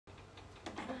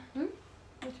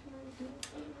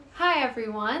Hi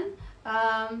everyone,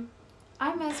 I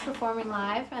miss performing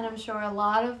live, and I'm sure a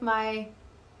lot of my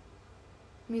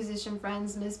musician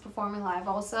friends miss performing live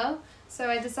also. So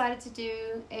I decided to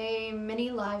do a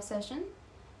mini live session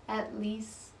at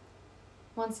least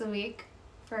once a week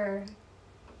for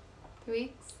 3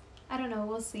 weeks. I don't know,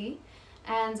 we'll see.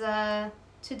 And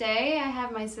today I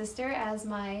have my sister as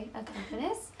my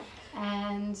accompanist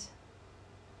and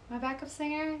my backup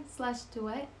singer slash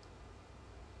duet.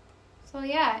 So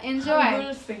yeah, enjoy. I'm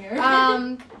a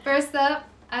singer. First up,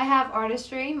 I have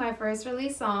Artistry, my first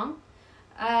release song.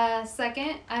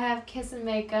 Second, I have Kiss and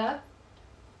Makeup,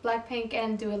 Blackpink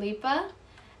and Lipa.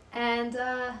 And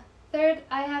third,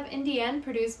 I have In the End,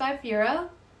 produced by Furo,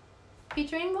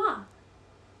 featuring moi.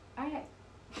 Alright,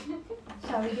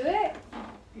 shall we do it?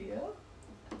 Yeah.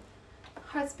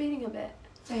 Heart's beating a bit.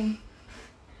 Same.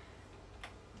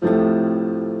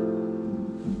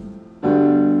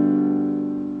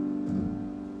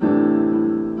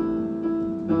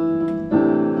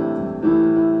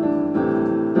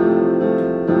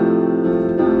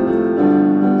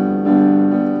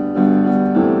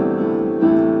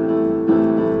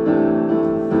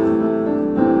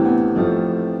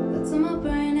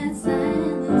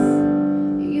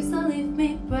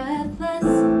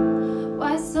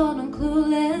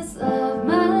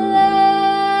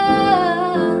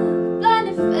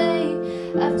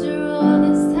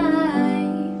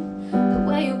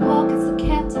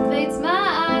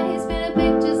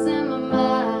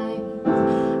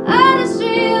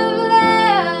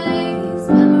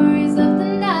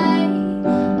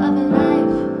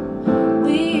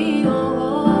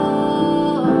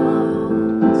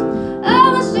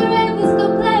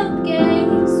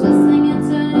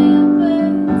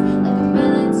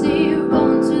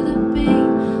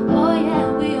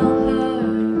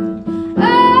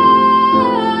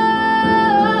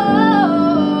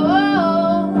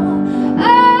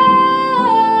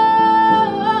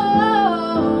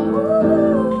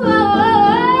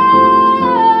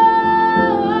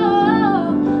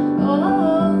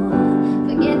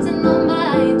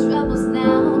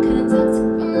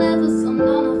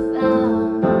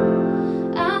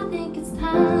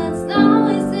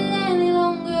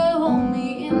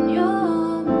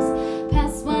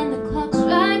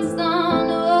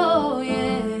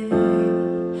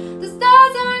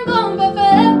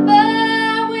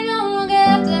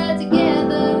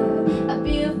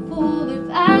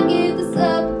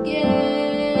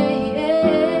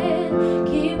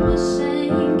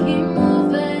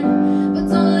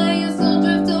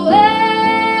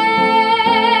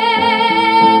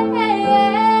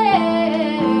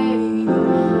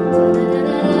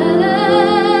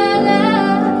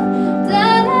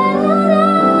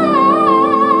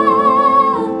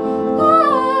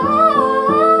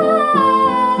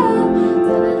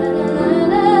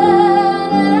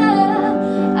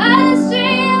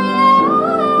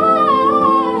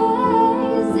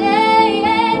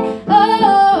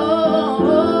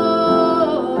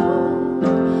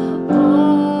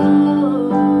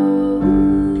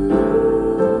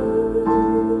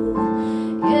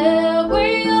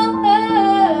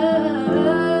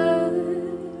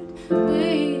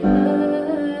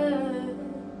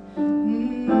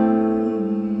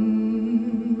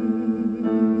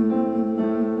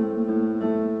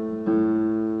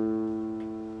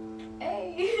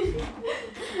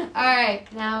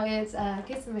 Alright, now it's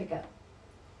Kiss and Makeup.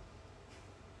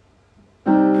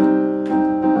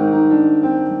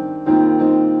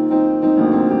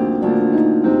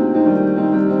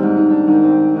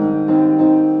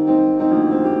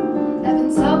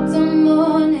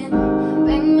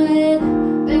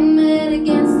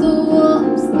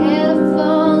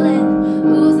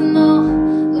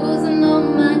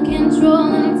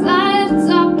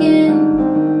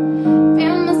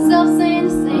 Saying the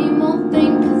same old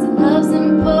thing, 'cause love's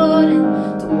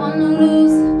important to one who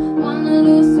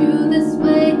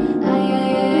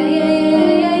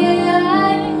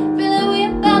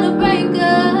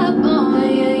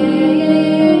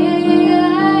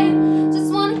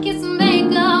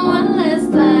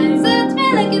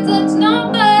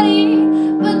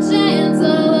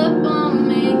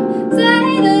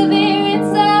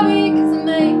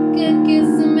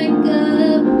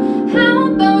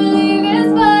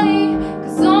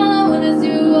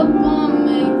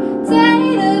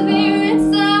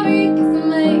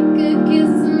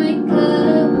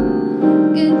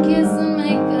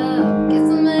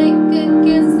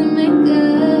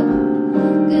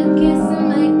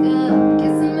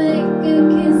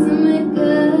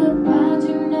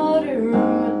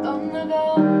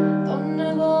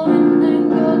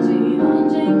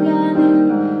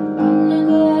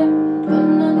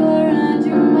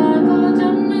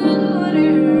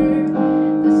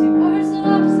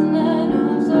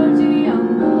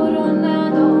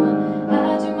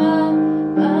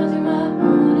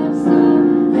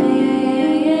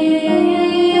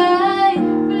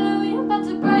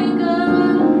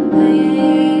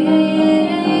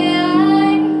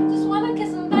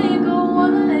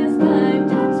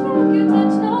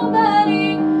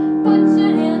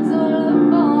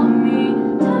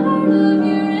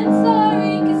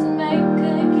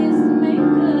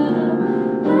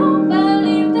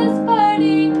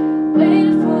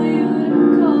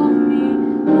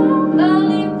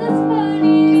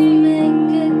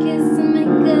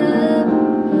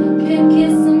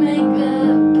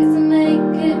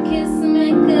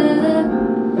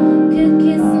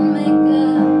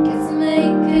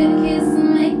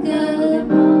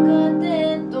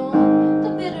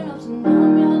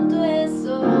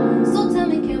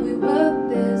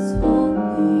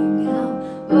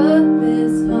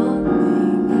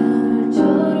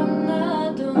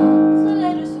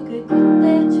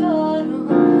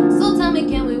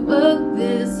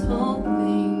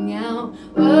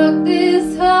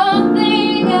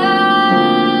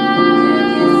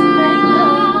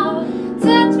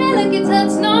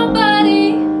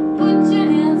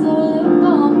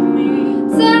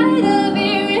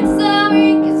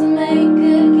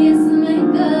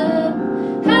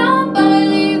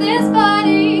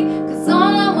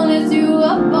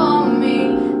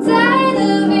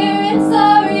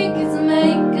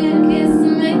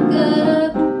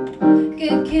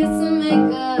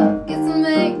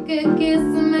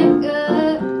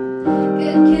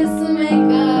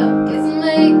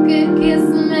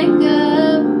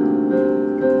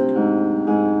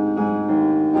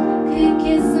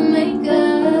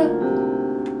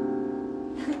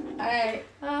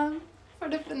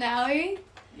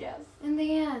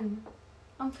the end.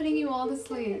 I'm putting you all to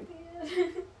sleep.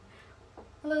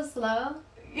 A little slow.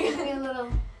 Maybe a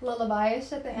little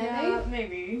lullaby-ish at the ending. Yeah,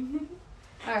 maybe.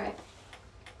 All right.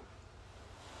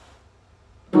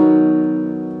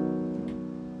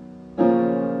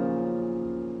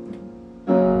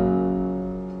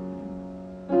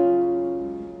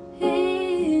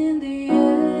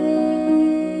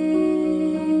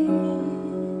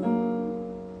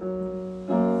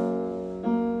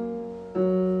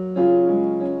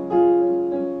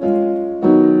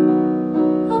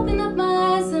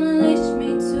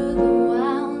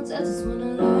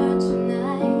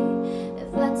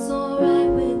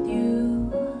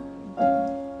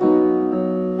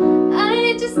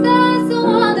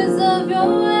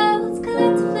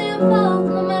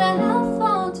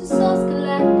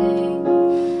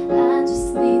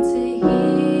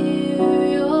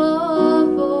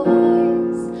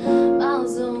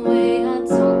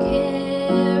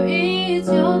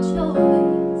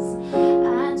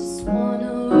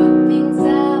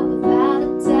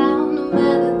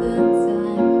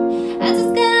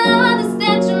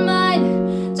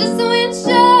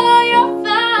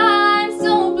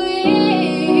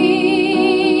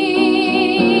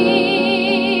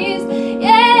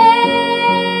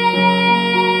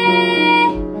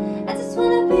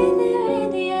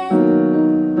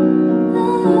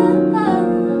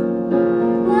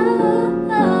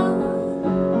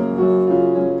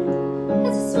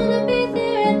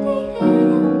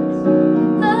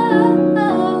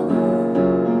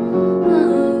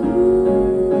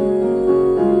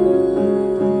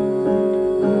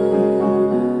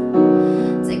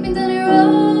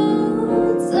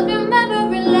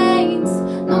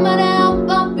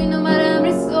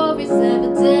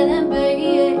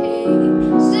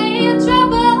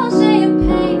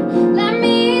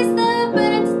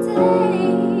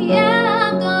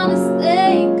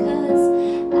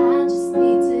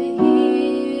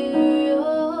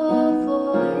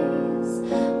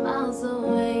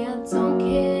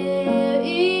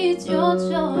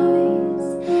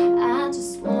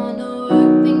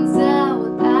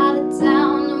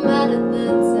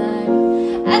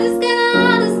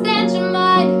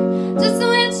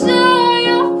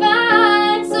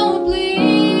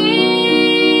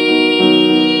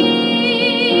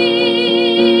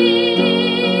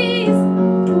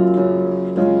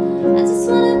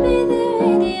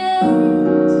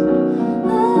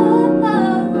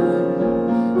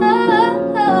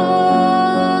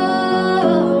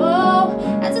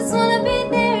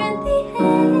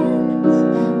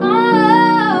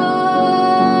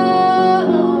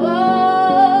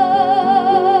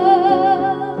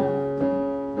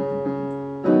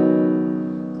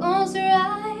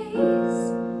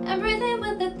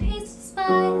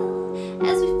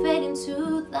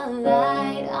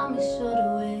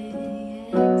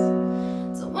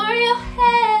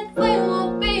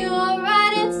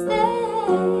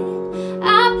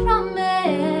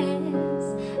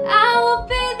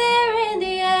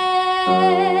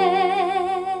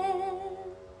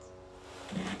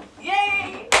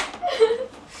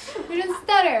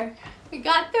 We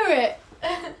got through it.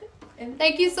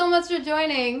 Thank you so much for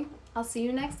joining. I'll see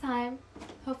you next time.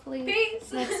 Hopefully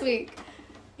Peace. next week.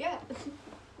 Yeah.